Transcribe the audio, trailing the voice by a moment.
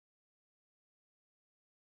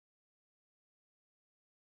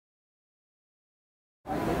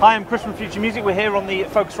Hi, I'm Chris from Future Music. We're here on the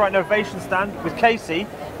Focusrite Innovation stand with Casey,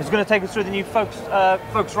 who's going to take us through the new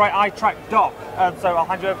Focusrite iTrack dock. So I'll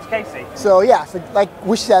hand you over to Casey. So yeah, so like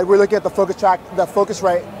we said, we're looking at the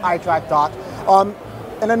Focusrite iTrack dock.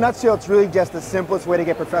 In a nutshell, it's really just the simplest way to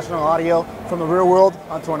get professional audio from the real world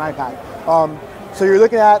onto an iPad. So you're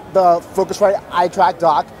looking at the Focusrite iTrack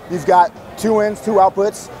dock. You've got 2 ins, 2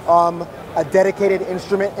 outputs, a dedicated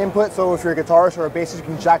instrument input. So if you're a guitarist or a bassist, you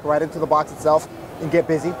can jack right into the box itself and get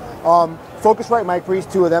busy. Focusrite mic pre's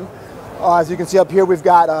 2 of them. As you can see up here, we've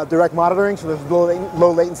got direct monitoring, so there's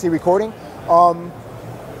low latency recording.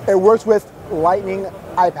 It works with Lightning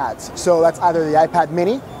iPads, so that's either the iPad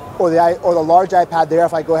mini or the large iPad there.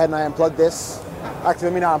 If I go ahead and I unplug this, actually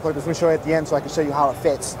let me not unplug this, let me show you at the end so I can show you how it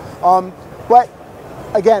fits. But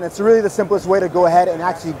again, it's really the simplest way to go ahead and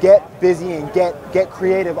actually get busy and get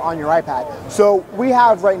creative on your iPad. So we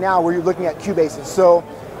have right now, we're looking at Cubases. So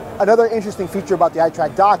another interesting feature about the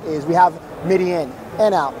iTrack dock is we have MIDI in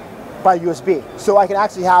and out by USB. So I can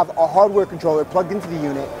actually have a hardware controller plugged into the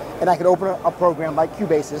unit, and I can open a program like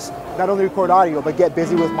Cubases, not only record audio, but get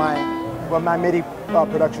busy with my MIDI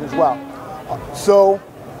production as well. So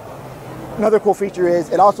another cool feature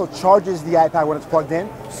is it also charges the iPad when it's plugged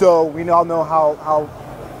in. So we all know how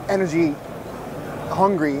energy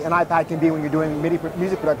hungry an iPad can be when you're doing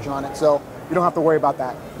music production on it. So you don't have to worry about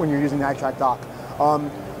that when you're using the iTrack dock.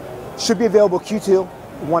 Should be available Q2,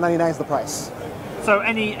 $199 is the price. So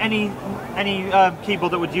any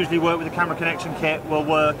keyboard that would usually work with a camera connection kit will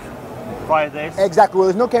work via this? Exactly. Well,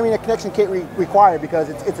 there's no camera connection kit required because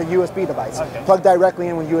it's a USB device. Okay. Plug directly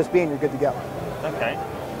in with USB and you're good to go. Okay.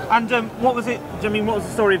 And what was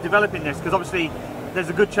the story of developing this? Because obviously there's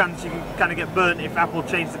a good chance you can kind of get burnt if Apple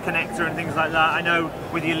changed the connector and things like that. I know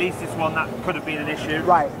with the Alesis one that could have been an issue.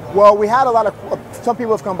 Right. Well, we had some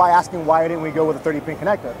people have come by asking why didn't we go with a 30-pin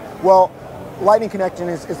connector. Well, Lightning connection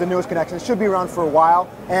is the newest connection. It should be around for a while,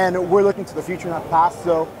 and we're looking to the future, not the past.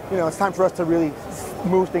 So, it's time for us to really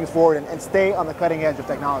move things forward and stay on the cutting edge of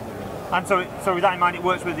technology. And so with that in mind, it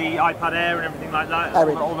works with the iPad Air and everything like that.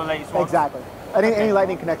 All the latest ones. Exactly. Any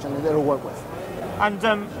Lightning connection it'll work with. And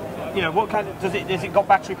what kind of has it got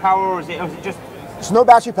battery power, or is it just? It's no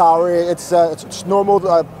battery power. It's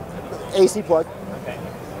normal AC plug. Okay.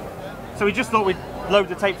 So we just thought we'd load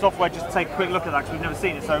the tape software just to take a quick look at that because we've never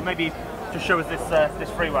seen it. So maybe just show us this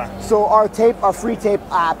freeware. So our free tape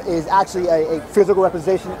app is actually a physical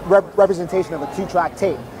representation of a 2-track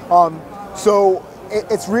tape. So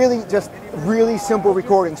it's really just really simple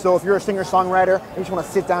recording. So if you're a singer-songwriter and you just want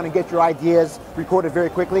to sit down and get your ideas recorded very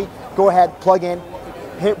quickly, go ahead, plug in,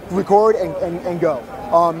 hit record and go.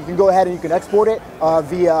 You can go ahead and you can export it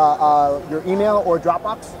via your email or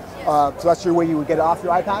Dropbox. So that's your way you would get it off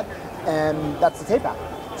your iPad, and that's the tape app.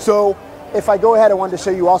 So if I go ahead, I wanted to show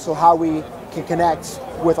you also how we can connect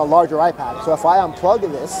with a larger iPad. So if I unplug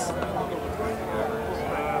this,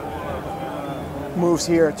 moves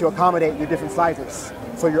here to accommodate your different sizes.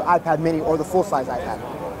 So your iPad mini or the full-size iPad.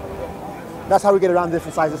 That's how we get around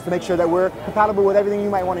different sizes to make sure that we're compatible with everything you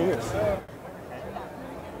might want to use.